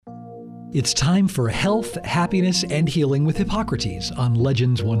It's time for Health, Happiness, and Healing with Hippocrates on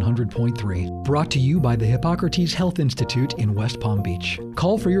Legends 100.3. Brought to you by the Hippocrates Health Institute in West Palm Beach.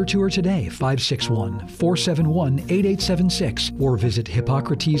 Call for your tour today, 561-471-8876, or visit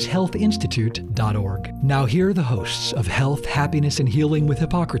hippocrateshealthinstitute.org. Now here are the hosts of Health, Happiness, and Healing with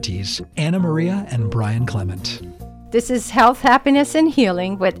Hippocrates, Anna Maria and Brian Clement. This is Health, Happiness, and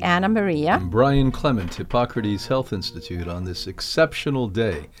Healing with Anna Maria. And Brian Clement, Hippocrates Health Institute, on this exceptional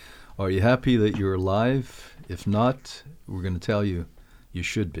day. Are you happy that you're alive? If not, we're going to tell you, you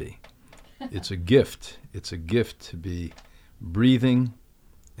should be. It's a gift. It's a gift to be breathing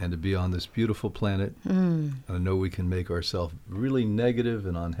and to be on this beautiful planet. I know we can make ourselves really negative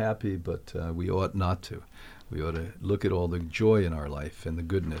and unhappy, but we ought not to. We ought to look at all the joy in our life and the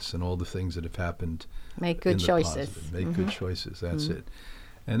goodness and all the things that have happened. Make good choices. Positive. Make good choices. That's it.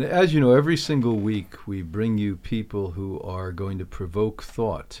 And as you know, every single week we bring you people who are going to provoke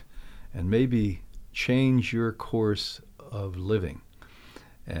thought and maybe change your course of living.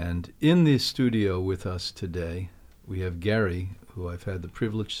 And in the studio with us today, we have Gary, who I've had the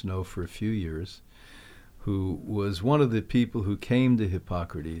privilege to know for a few years, who was one of the people who came to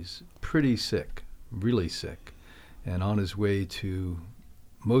Hippocrates pretty sick, really sick, and on his way to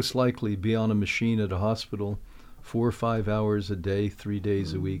most likely be on a machine at a hospital 4 or 5 hours a day, 3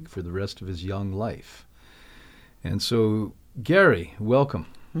 days a week for the rest of his young life. And so, Gary, welcome.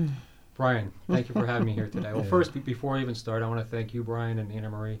 Brian, thank you for having me here today. Well, first, before I even start, I want to thank you, Brian and Anna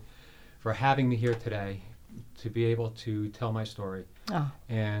Marie, for having me here today to be able to tell my story. Oh,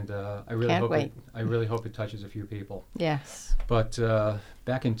 and I really hope it touches a few people. yes. But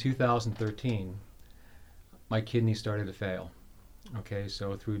back in 2013, my kidneys started to fail. Okay,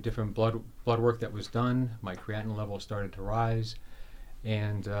 so through different blood work that was done, my creatinine level started to rise,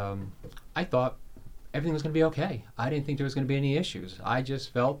 and I thought everything was going to be okay. I didn't think there was going to be any issues. I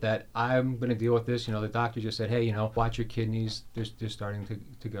just felt that I'm going to deal with this. You know, the doctor just said, hey, watch your kidneys. They're starting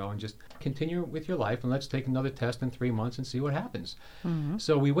to go, and just continue with your life, and let's take another test in 3 months and see what happens.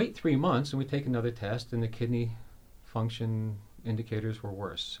 So we wait 3 months, and we take another test, and the kidney function indicators were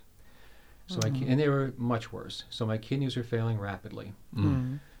worse. So and they were much worse. So my kidneys are failing rapidly.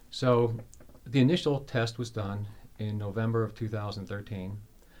 So the initial test was done in November of 2013.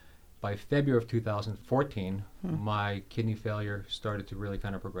 By February of 2014, my kidney failure started to really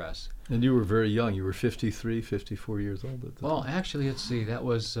kind of progress. And you were very young. You were 53, 54 years old at the time. Well, actually, let's see. That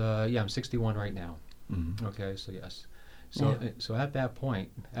was, I'm 61 right now. Okay, so yes. So so at that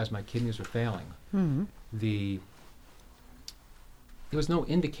point, as my kidneys were failing, there was no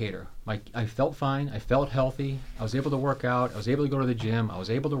indicator. I felt fine. I felt healthy. I was able to work out. I was able to go to the gym. I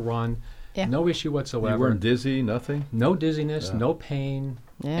was able to run. Yeah. No issue whatsoever. You weren't dizzy, nothing? No dizziness, no pain.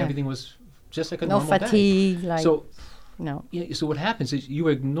 Yeah. Everything was just like a normal fatigue, day. like so, no. So what happens is you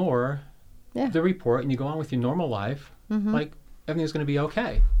ignore the report and you go on with your normal life, like everything's going to be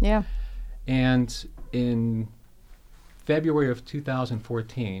okay. Yeah. And in February of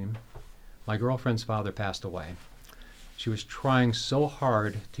 2014, my girlfriend's father passed away. She was trying so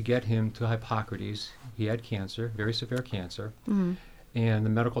hard to get him to Hippocrates. He had cancer, very severe cancer. And the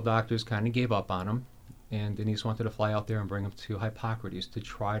medical doctors kind of gave up on him. And Denise wanted to fly out there and bring him to Hippocrates to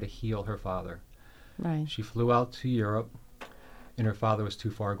try to heal her father. Right. She flew out to Europe, and her father was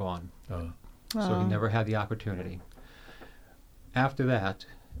too far gone. So he never had the opportunity. After that,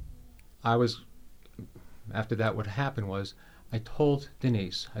 what happened was, I told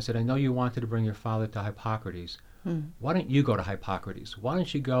Denise, I said, I know you wanted to bring your father to Hippocrates. Why don't you go to Hippocrates? Why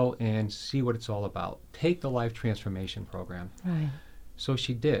don't you go and see what it's all about? Take the Life Transformation Program. Right. So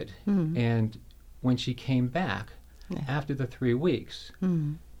she did. And when she came back, after the 3 weeks,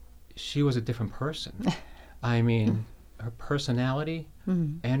 she was a different person. I mean, her personality,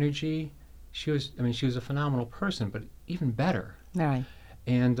 energy, she was a phenomenal person, but even better. Right.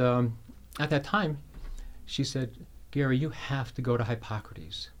 And at that time, she said, Gary, you have to go to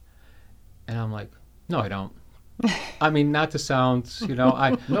Hippocrates. And I'm like, no, I don't. I mean, not to sound,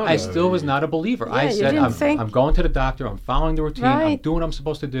 I still was not a believer. Yeah, I said, I'm going to the doctor, I'm following the routine, I'm doing what I'm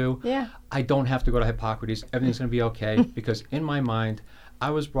supposed to do. Yeah. I don't have to go to Hippocrates. Everything's going to be okay. Because in my mind, I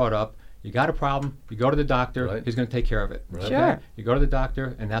was brought up, you got a problem, you go to the doctor, he's going to take care of it. Right. Sure. You go to the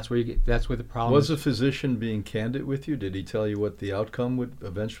doctor, and that's where the problem Was is. the physician being candid with you? Did he tell you what the outcome would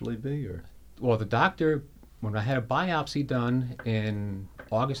eventually be? Or? Well, the doctor, when I had a biopsy done in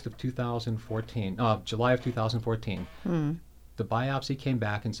August of 2014, July of 2014, the biopsy came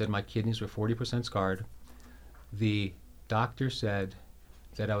back and said my kidneys were 40% scarred. The doctor said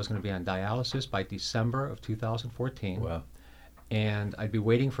that I was going to be on dialysis by December of 2014. Wow. And I'd be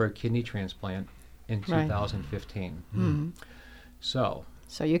waiting for a kidney transplant in 2015. So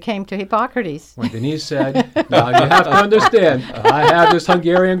So you came to Hippocrates. When Denise said, now you have to understand, I have this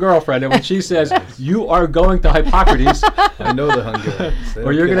Hungarian girlfriend, and when she says, you are going to Hippocrates, I know the Hungarians.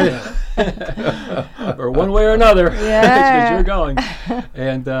 or you're going to, or one way or another, because you're going.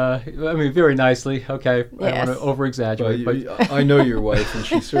 And, I mean, very nicely, okay, I don't want to over-exaggerate. But I know your wife, and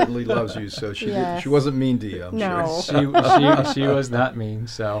she certainly loves you, so she wasn't mean to you, I'm sure. She was not mean,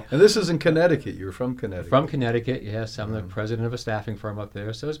 so. And this is in Connecticut. You're from Connecticut. From Connecticut, yes. I'm the president of a staffing firm up there.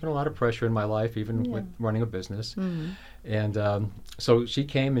 So there's been a lot of pressure in my life, even with running a business. And so she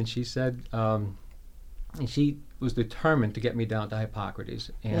came and she said, and she was determined to get me down to Hippocrates.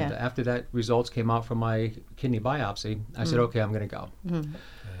 And after that results came out from my kidney biopsy, I said, okay, I'm going to go.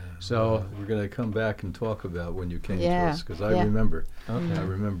 So we're going to come back and talk about when you came to us, because I remember. Okay. I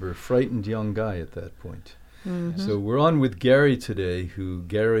remember a frightened young guy at that point. So we're on with Gary today, who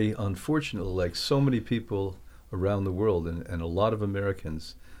Gary, unfortunately, like so many people around the world, and a lot of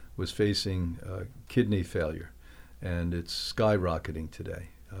Americans, was facing kidney failure, and it's skyrocketing today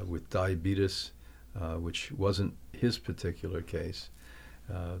with diabetes, which wasn't his particular case.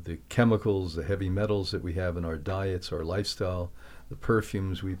 The chemicals, the heavy metals that we have in our diets, our lifestyle, the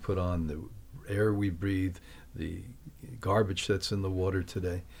perfumes we put on, the air we breathe, the garbage that's in the water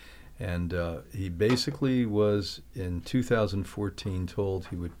today. And he basically was, in 2014, told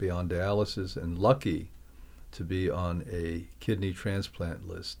he would be on dialysis, and lucky to be on a kidney transplant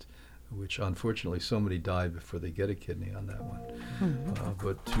list, which unfortunately so many die before they get a kidney on that one.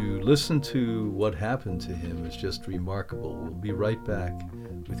 But to listen to what happened to him is just remarkable. We'll be right back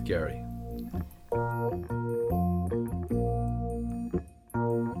with Gary.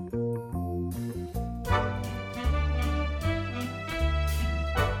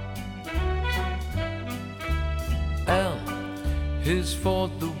 L is for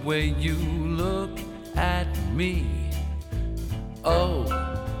the way you look at me. O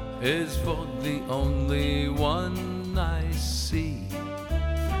is for the only one I see.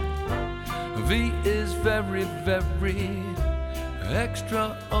 V is very, very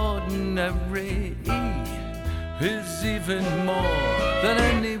extraordinary. E is even more than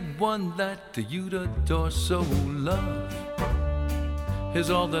anyone that you'd adore. So love is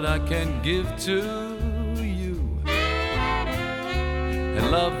all that I can give to you. And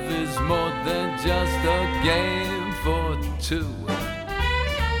love is more than just a game for two.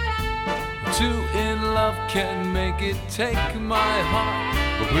 Two in love can make it, take my heart,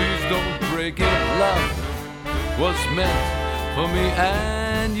 but please don't break it. Love was meant for me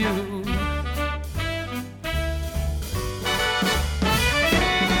and you.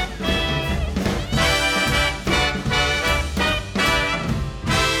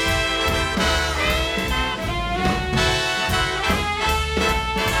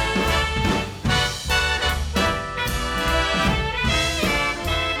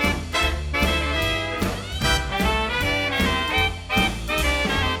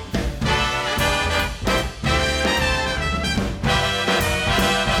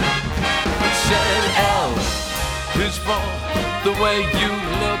 The way you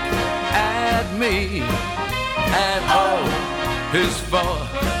look at me, and O is for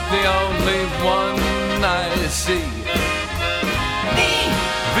the only one I see.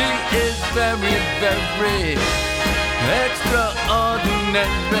 V is very, very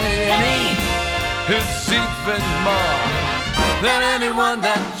extraordinary, and E is even more than anyone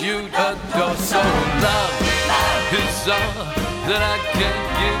that you'd adore. So love is all that I can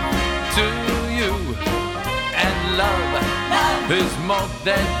give to you, and love is more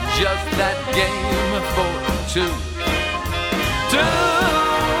than just that game for two. Two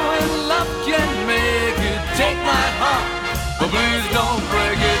in love can make it, take my heart, but please don't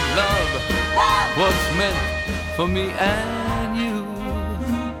break it. Love was meant for me and you.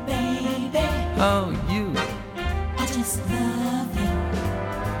 Baby, oh, you. I just love you.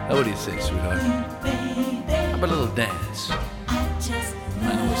 Oh, what do you say, sweetheart? Baby, How about a little dance? I just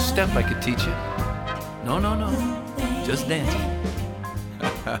I know a step I could teach you. No, just dancing.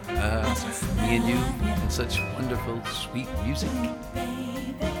 Me and you and such wonderful, sweet music.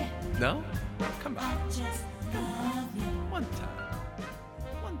 No? Come on. One time.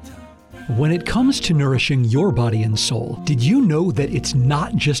 When it comes to nourishing your body and soul, did you know that it's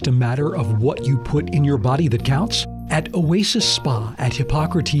not just a matter of what you put in your body that counts? At Oasis Spa at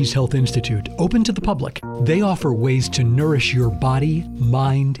Hippocrates Health Institute, open to the public, they offer ways to nourish your body,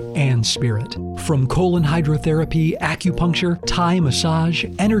 mind, and spirit. From colon hydrotherapy, acupuncture, Thai massage,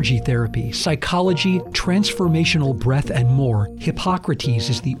 energy therapy, psychology, transformational breath, and more, Hippocrates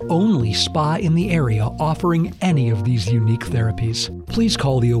is the only spa in the area offering any of these unique therapies. Please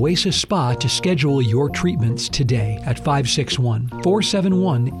call the Oasis Spa to schedule your treatments today at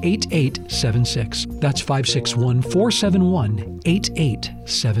 561-471-8876. That's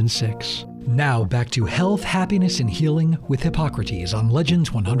 561-471-8876. Now back to health, happiness, and healing with Hippocrates on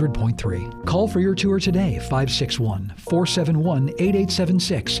Legends 100.3. Call for your tour today,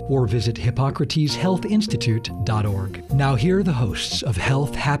 561-471-8876, or visit hippocrateshealthinstitute.org. Now here are the hosts of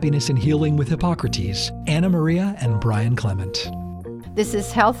Health, Happiness, and Healing with Hippocrates, Anna Maria and Brian Clement. This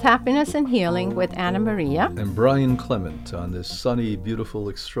is Health, Happiness, and Healing with Anna Maria. And Brian Clement on this sunny, beautiful,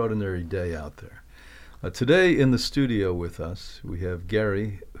 extraordinary day out there. Today in the studio with us, we have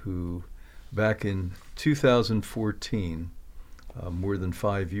Gary, who back in 2014, more than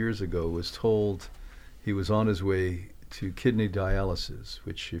 5 years ago, was told he was on his way to kidney dialysis,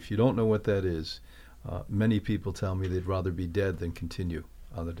 which, if you don't know what that is, many people tell me they'd rather be dead than continue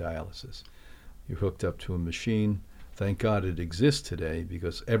on the dialysis. You're hooked up to a machine. Thank God it exists today,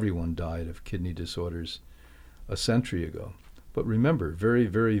 because everyone died of kidney disorders a century ago. But remember, very,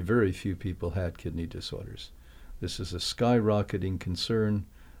 very, very few people had kidney disorders. This is a skyrocketing concern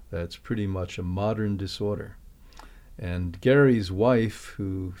that's pretty much a modern disorder. And Gary's wife,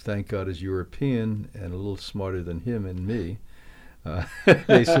 who, thank God, is European and a little smarter than him and me,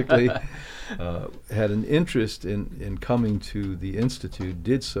 basically had an interest in coming to the Institute,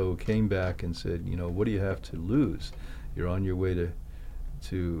 did so, came back and said, what do you have to lose? You're on your way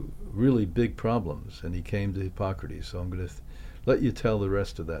to really big problems. And he came to Hippocrates. So I'm going to let you tell the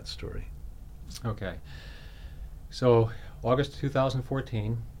rest of that story. Okay. So August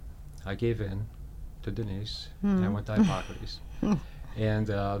 2014, I gave in to Denise, and I went to Hippocrates.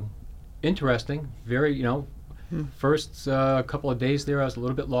 And interesting, very, first couple of days there I was a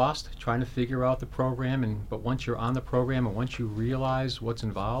little bit lost, trying to figure out the program, but once you're on the program and once you realize what's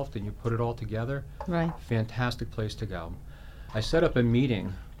involved and you put it all together, Right. fantastic place to go. I set up a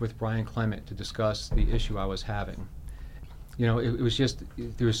meeting with Brian Clement to discuss the issue I was having. It was just,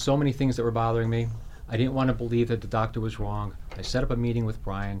 there were so many things that were bothering me. I didn't want to believe that the doctor was wrong. I set up a meeting with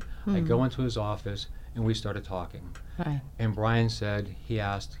Brian. I go into his office, and we started talking. Right. And Brian said, he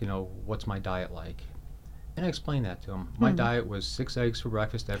asked, what's my diet like? And I explained that to him. My diet was 6 eggs for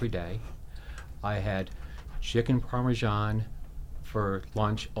breakfast every day. I had chicken parmesan for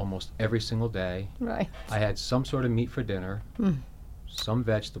lunch almost every single day. Right. I had some sort of meat for dinner, some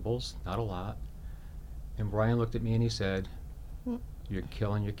vegetables, not a lot. And Brian looked at me and he said, you're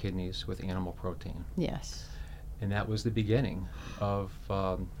killing your kidneys with animal protein. Yes. And that was the beginning of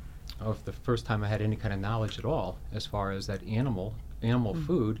the first time I had any kind of knowledge at all as far as that animal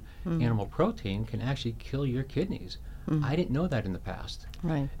food, animal protein can actually kill your kidneys. I didn't know that in the past.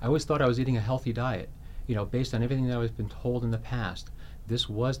 Right. I always thought I was eating a healthy diet, based on everything that I've been told in the past. This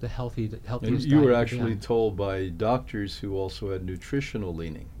was the healthiest And diet. you were I could be actually on. told by doctors who also had nutritional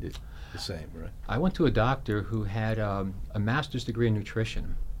leaning, the same, right? I went to a doctor who had a master's degree in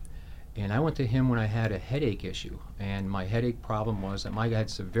nutrition. And I went to him when I had a headache issue. And my headache problem was that I had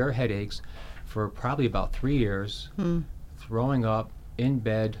severe headaches for probably about 3 years, throwing up, in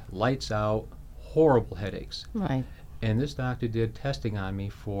bed, lights out, horrible headaches. Right. And this doctor did testing on me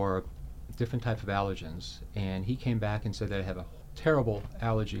for different types of allergens. And he came back and said that I have a terrible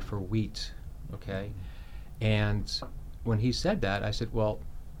allergy for wheat, okay? And when he said that, I said, well,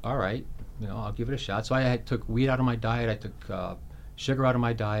 all right, I'll give it a shot. So I took wheat out of my diet, I took sugar out of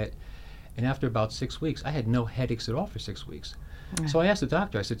my diet, and after about 6 weeks, I had no headaches at all for 6 weeks. Right. So I asked the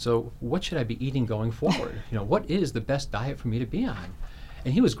doctor, I said, so what should I be eating going forward? What is the best diet for me to be on?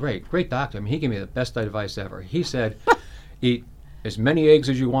 And he was great doctor. I mean, he gave me the best advice ever. He said, eat as many eggs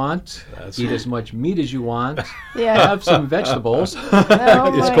as you want, eat as much meat as you want, Yeah. have some vegetables.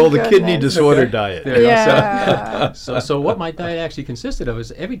 Oh, It's my called the kidney goodness. disorder diet. There you go. Yeah. So what my diet actually consisted of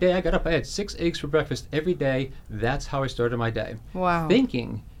is every day I got up, I had 6 eggs for breakfast every day. That's how I started my day. Wow.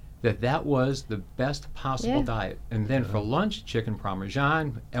 Thinking that was the best possible Yeah. diet. And then for lunch, chicken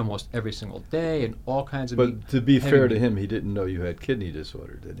parmesan almost every single day and all kinds of meat. But to be heavy fair to meat. him, he didn't know you had kidney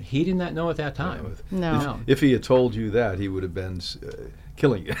disorder, did he? He did not know at that time. No. If he had told you that, he would have been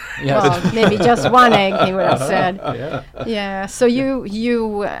killing you. Yes. Well, maybe just one egg, he would have said. Yeah. Yeah. So you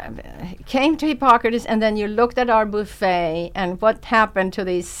came to Hippocrates, and then you looked at our buffet, and what happened to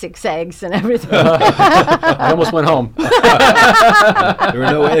these 6 eggs and everything? I almost went home. There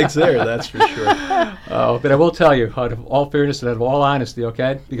were no eggs there, that's for sure. But I will tell you, out of all fairness and out of all honesty,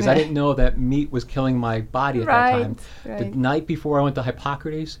 okay? Because I didn't know that meat was killing my body at that time. The Right. night before I went to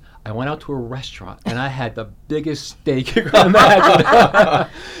Hippocrates, I went out to a restaurant and I had the biggest steak you could imagine.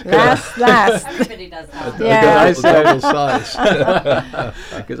 Last. Everybody does that. Yeah. I said- Double size.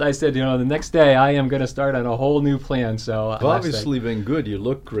 Because I said, the next day I am going to start on a whole new plan. So Well, obviously been good. You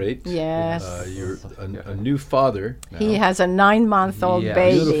look great. Yes. You're a new father now. He has a 9-month-old Yeah.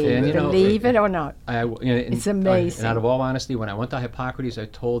 baby. Beautiful. And, Believe it or not. It's amazing. And out of all honesty, when I went to Hippocrates, I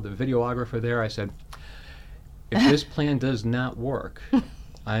told the videographer there, I said, if this plan does not work,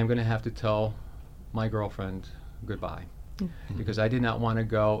 I am going to have to tell my girlfriend goodbye. Because I did not want to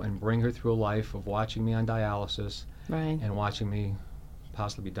go and bring her through a life of watching me on dialysis Right. and watching me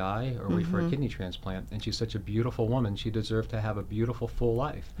possibly die or wait for a kidney transplant. And she's such a beautiful woman. She deserved to have a beautiful, full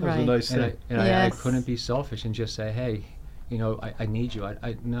life. That was a Right. nice And, thing. I Yes. couldn't be selfish and just say, hey, I need you.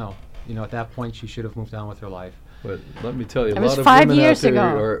 No. At that point, she should have moved on with her life. But let me tell you, a That was lot of 5 women out years there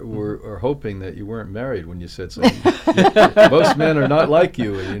ago. are hoping that you weren't married when you said something. Most men are not like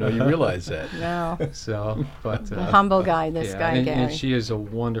you, and you realize that. No. So, but A humble guy, this guy, and Gary. she is a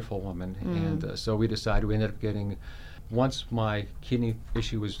wonderful woman, and so we decided we ended up getting. Once my kidney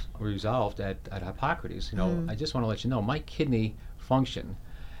issue was resolved at Hippocrates, I just want to let you know my kidney function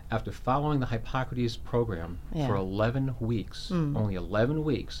after following the Hippocrates program Yeah. for 11 weeks, only 11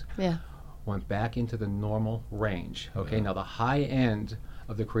 weeks, Yeah. went back into the normal range. Okay, now the high end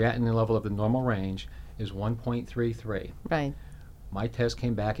of the creatinine level of the normal range is 1.33. Right. My test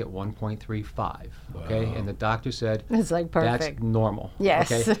came back at 1.35. Okay, Wow. and the doctor said It's like perfect. that's normal.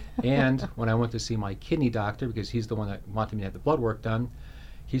 Yes. Okay? And when I went to see my kidney doctor, because he's the one that wanted me to have the blood work done,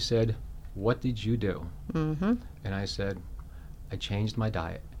 he said, "What did you do?" Mm-hmm. And I said, "I changed my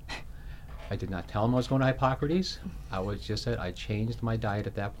diet." I did not tell him I was going to Hippocrates. I was just said I changed my diet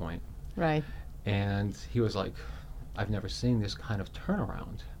at that point. Right. And he was like, "I've never seen this kind of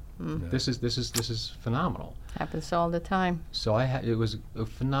turnaround. This is phenomenal." Happens all the time. So it was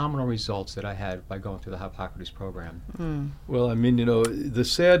phenomenal results that I had by going through the Hippocrates program. Well, I mean, the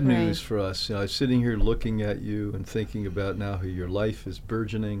sad news Right. for us, sitting here looking at you and thinking about now how your life is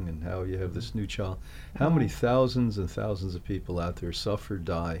burgeoning and how you have this new child. How many thousands and thousands of people out there suffer,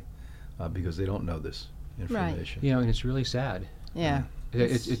 die, because they don't know this information. And it's really sad. Yeah.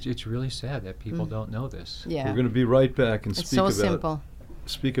 It's really sad that people don't know this. Yeah. We're going to be right back and It's speak so about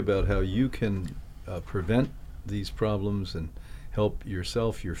simple. how you can prevent these problems and help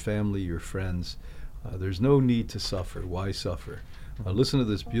yourself, your family, your friends. There's no need to suffer. Why suffer? Listen to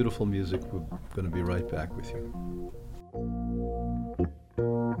this beautiful music. We're going to be right back with you.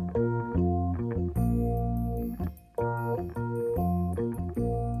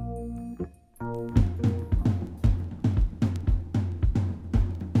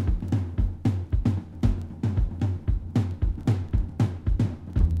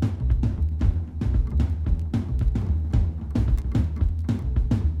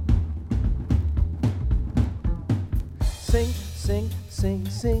 Sing, sing, sing,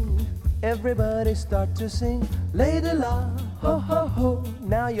 sing. Everybody start to sing. Lady la, ho, ho, ho.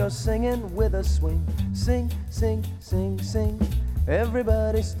 Now you're singing with a swing. Sing, sing, sing, sing.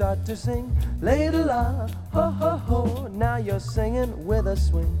 Everybody start to sing. Lady la, ho, ho, ho. Now you're singing with a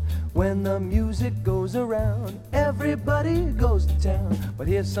swing. When the music goes around, everybody goes to town. But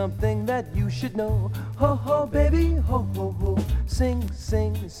here's something that you should know. Ho, ho, baby, ho, ho, ho. Sing,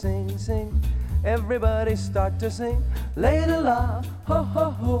 sing, sing, sing. Everybody start to sing. Lady la, ho,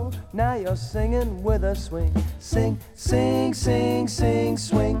 ho, ho. Now you're singing with a swing. Sing, sing, sing, sing,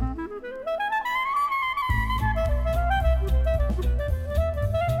 swing.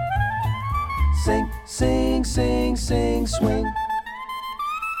 Sing, sing, sing, sing, swing.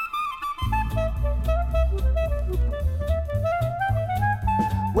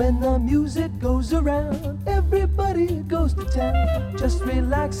 When the music goes around, everybody goes to town. Just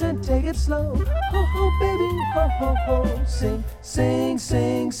relax and take it slow. Ho, ho, baby, ho, ho, ho. Sing, sing,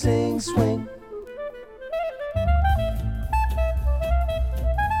 sing, sing, swing.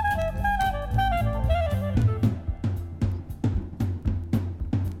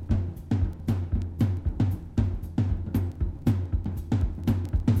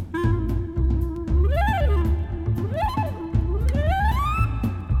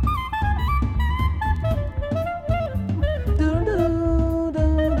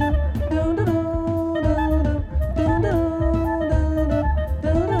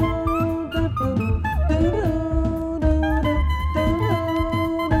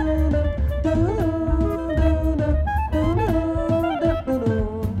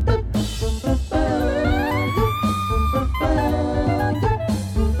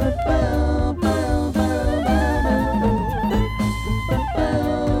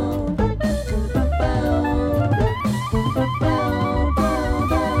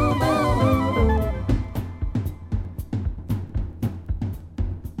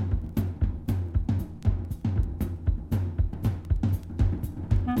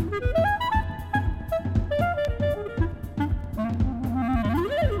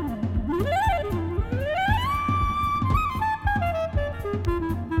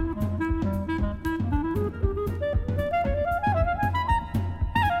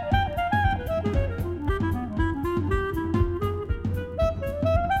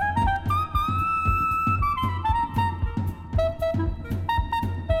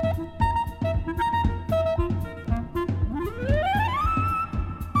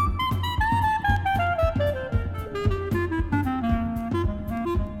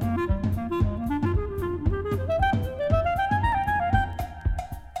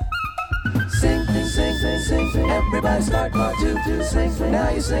 Everybody start to sing. Now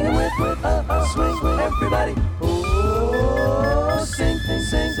you're singing with a swing. Everybody, oh, sing.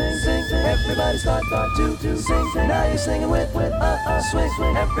 Everybody start to sing. Now you're singing with a swing.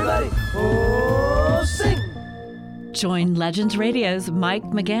 Everybody, oh, sing. Join Legends Radio's Mike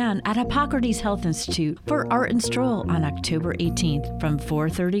McGann at Hippocrates Health Institute for Art and Stroll on October 18th from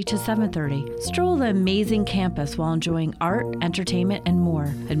 4:30 to 7:30. Stroll the amazing campus while enjoying art, entertainment, and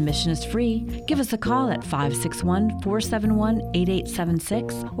more. Admission is free. Give us a call at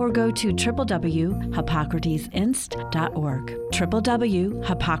 561-471-8876 or go to www.hippocratesinst.org.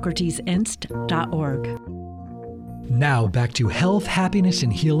 www.hippocratesinst.org. Now back to Health, Happiness,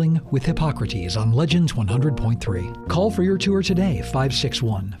 and Healing with Hippocrates on Legends 100.3. Call for your tour today,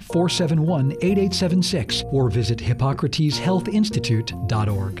 561-471-8876, or visit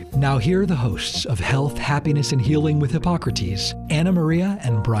hippocrateshealthinstitute.org. Now here are the hosts of Health, Happiness, and Healing with Hippocrates, Anna Maria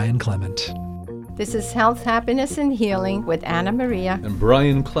and Brian Clement. This is Health, Happiness, and Healing with Anna Maria. And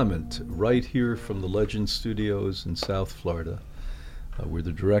Brian Clement, right here from the Legends Studios in South Florida. We're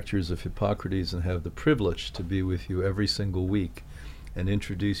the directors of Hippocrates and have the privilege to be with you every single week and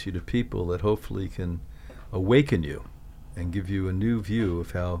introduce you to people that hopefully can awaken you and give you a new view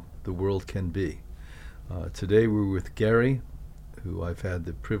of how the world can be. Today we're with Gary, who I've had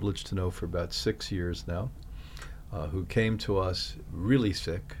the privilege to know for about 6 years now, who came to us really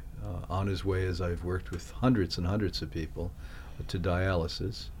sick, on his way, as I've worked with hundreds and hundreds of people, to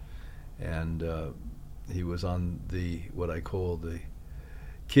dialysis. And he was on what I call the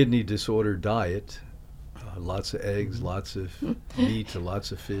kidney disorder diet, lots of eggs, lots of meat,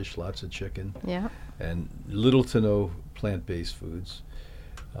 lots of fish, lots of chicken, and little to no plant-based foods.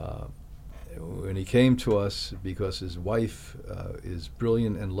 When he came to us, because his wife is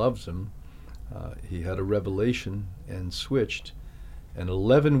brilliant and loves him, he had a revelation and switched, and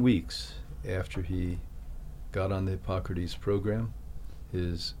 11 weeks after he got on the Hippocrates program,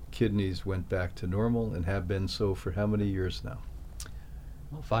 his kidneys went back to normal and have been so for how many years now?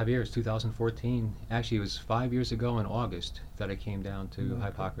 Well, 5 years, 2014. Actually, it was 5 years ago in August that I came down to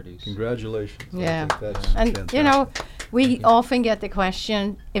Hippocrates. Congratulations. Yeah. I think that's And, fantastic. you know, we often get the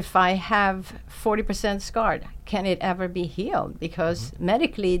question, if I have 40% scarred, can it ever be healed? Because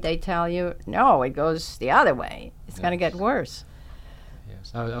medically they tell you, no, it goes the other way. It's going to get worse.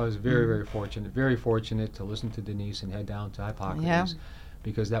 Yes, I was very fortunate to listen to Denise and head down to Hippocrates.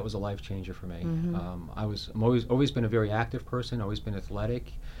 Because that was a life changer for me. I'm always been a very active person, always been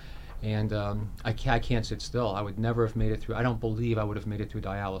athletic, and I can't sit still. I would never have made it through. I don't believe I would have made it through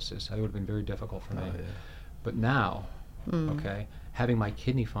dialysis. It would have been very difficult for me. But now, having my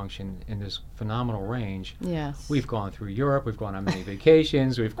kidney function in this phenomenal range, we've gone through Europe, we've gone on many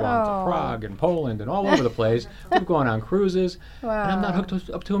vacations, we've gone to Prague and Poland and all over the place. We've gone on cruises, and I'm not hooked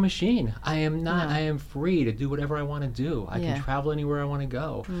up to a machine. I am not. I am free to do whatever I want to do. I can travel anywhere I want to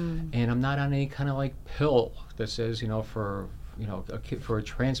go, and I'm not on any kind of like pill that says, for a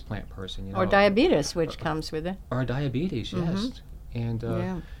transplant person, Or diabetes, which comes with it. Or diabetes, yes. And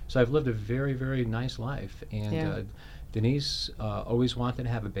so I've lived a very, very nice life, and. Denise always wanted to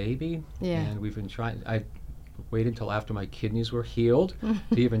have a baby, and we've been trying. I waited until after my kidneys were healed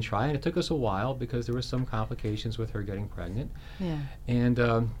to even try, and it took us a while because there were some complications with her getting pregnant.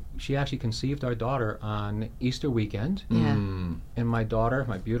 And she actually conceived our daughter on Easter weekend, and my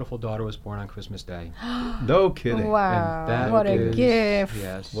beautiful daughter, was born on Christmas Day. No kidding. Wow, And that what a is- gift.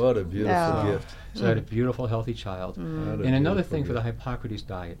 Yes. What a beautiful gift. So I had a beautiful, healthy child. What a And another beautiful thing for the gift. Hippocrates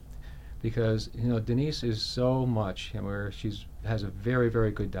diet, because Denise is so much, where has a very, very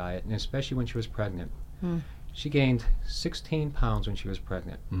good diet, and especially when she was pregnant. She gained 16 pounds when she was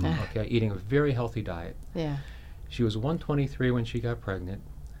pregnant. Okay, eating a very healthy diet. She was 123 when she got pregnant.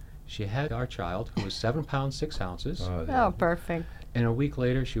 She had our child, who was 7 pounds 6 ounces, Oh, perfect. and a week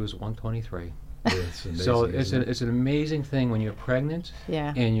later she was 123. It's amazing. So isn't it? it's an amazing thing when you're pregnant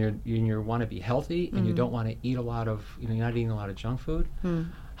and you want to be healthy and you don't want to eat a lot of you're not eating a lot of junk food.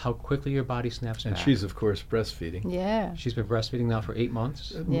 How quickly your body snaps And back. she's, of course, breastfeeding. She's been breastfeeding now for 8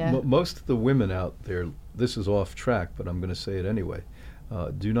 months. Most of the women out there, this is off track, but I'm going to say it anyway,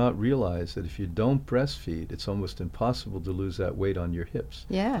 do not realize that if you don't breastfeed, it's almost impossible to lose that weight on your hips.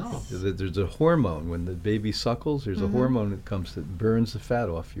 There's a hormone, when the baby suckles, there's a hormone that comes that burns the fat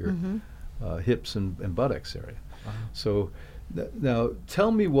off your hips and buttocks area. So now tell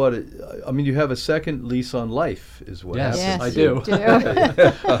me what you have a second lease on life is what Yes, happens. I do.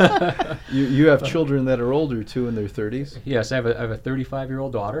 You have children that are older too, in their 30s? Yes, I have a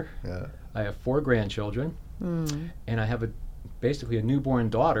 35-year-old daughter. Yeah. I have 4 grandchildren, and I have a basically a newborn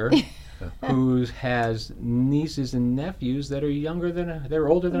daughter who has nieces and nephews that are younger than they're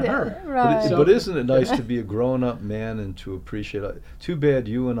older than her. Right. But isn't it nice to be a grown-up man and to appreciate it? Too bad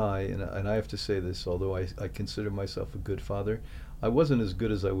you and I have to say this, although I consider myself a good father, I wasn't as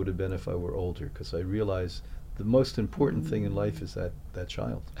good as I would have been if I were older, because I realized the most important thing in life is that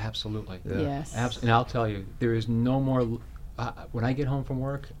child. Absolutely. Yeah. Yes. And I'll tell you, there is no more. When I get home from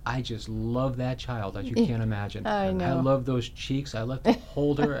work, I just love that child as you can't imagine. I know. I love those cheeks. I love to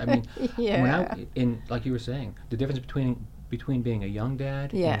hold her. I mean, Yeah. like you were saying, the difference between being a young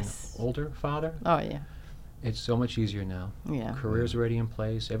dad Yes. and an older father, Oh, yeah. it's so much easier now. Yeah. Career's already in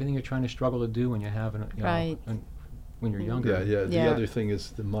place. Everything you're trying to struggle to do when you have Right. when you're younger. Yeah. The Yeah. other thing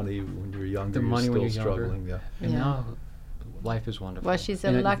is the money when you're younger. The money you're when still you're younger. struggling. Yeah. And Yeah. now, life is wonderful. Well, she's a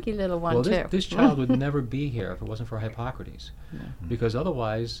And lucky little one, well, too. this child would never be here if it wasn't for Hippocrates. Because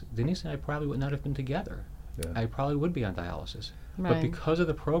otherwise, Denise and I probably would not have been together. Yeah. I probably would be on dialysis. Right. But because of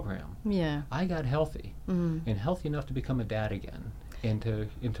the program, Yeah. I got healthy Mm. and healthy enough to become a dad again and to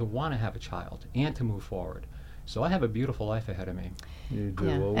want to have a child and to move forward. So I have a beautiful life ahead of me. You do.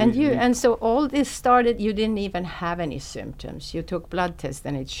 Yeah. Well, And so all this started, you didn't even have any symptoms. You took blood tests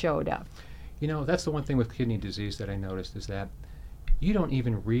and it showed up. You know, that's the one thing with kidney disease that I noticed is that you don't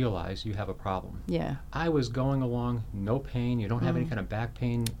even realize you have a problem. Yeah. I was going along, no pain. You don't have any kind of back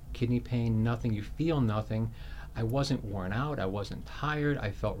pain, kidney pain, nothing. You feel nothing. I wasn't worn out. I wasn't tired. I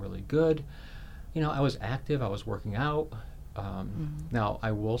felt really good. You know, I was active. I was working out. Now,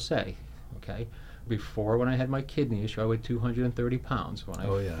 I will say, okay, before when I had my kidney issue, I weighed 230 pounds. When I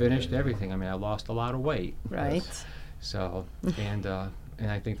finished everything, I mean, I lost a lot of weight. Right. So, and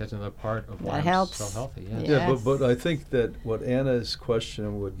I think that's another part of why That I'm helps. so healthy. Yeah. Yeah, Yes. but I think that what Anna's question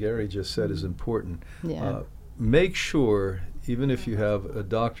and what Gary just said is important. Yeah. Make sure, even if you have a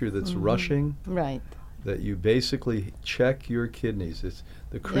doctor that's rushing, Right. that you basically check your kidneys. It's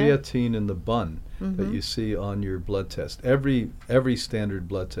the creatine in the bun that you see on your blood test. Every standard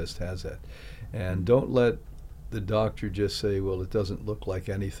blood test has that. And don't let the doctor just say, well, it doesn't look like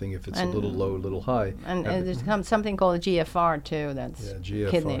anything if it's a little low, a little high. And there's something called GFR too. That's GFR.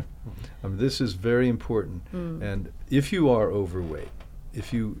 kidney. This is very important. And if you are overweight,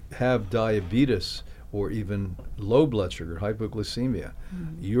 if you have diabetes or even low blood sugar, hypoglycemia,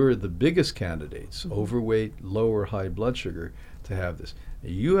 you're the biggest candidates, overweight, low or high blood sugar, to have this.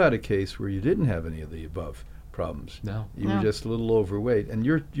 You had a case where you didn't have any of the above problems. No. You were just a little overweight, and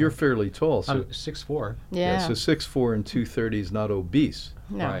you're fairly tall. So I'm 6'4". Yeah. so 6'4" and 230 is not obese.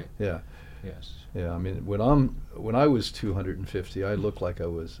 No. Right. Yeah. Yes. Yeah, I mean, when I was 250, I looked like I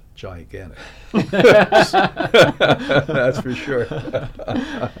was gigantic. That's for sure.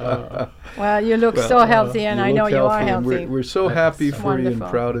 Well, you look so healthy, and I know look you are and healthy. We're so happy for you and wonderful.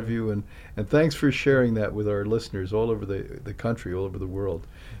 proud of you, and thanks for sharing that with our listeners all over the country, all over the world,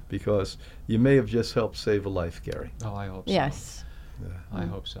 because you may have just helped save a life, Gary. Oh, I hope so. Yes. I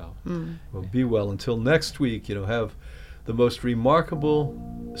hope so. Well, be well. Until next week, have the most remarkable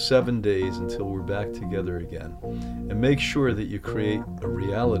 7 days until we're back together again. And make sure that you create a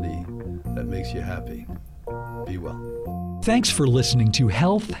reality that makes you happy. Be well. Thanks for listening to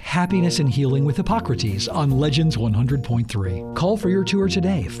Health, Happiness, and Healing with Hippocrates on Legends 100.3. Call for your tour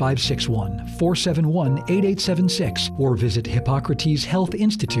today, 561-471-8876, or visit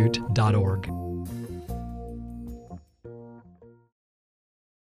hippocrateshealthinstitute.org.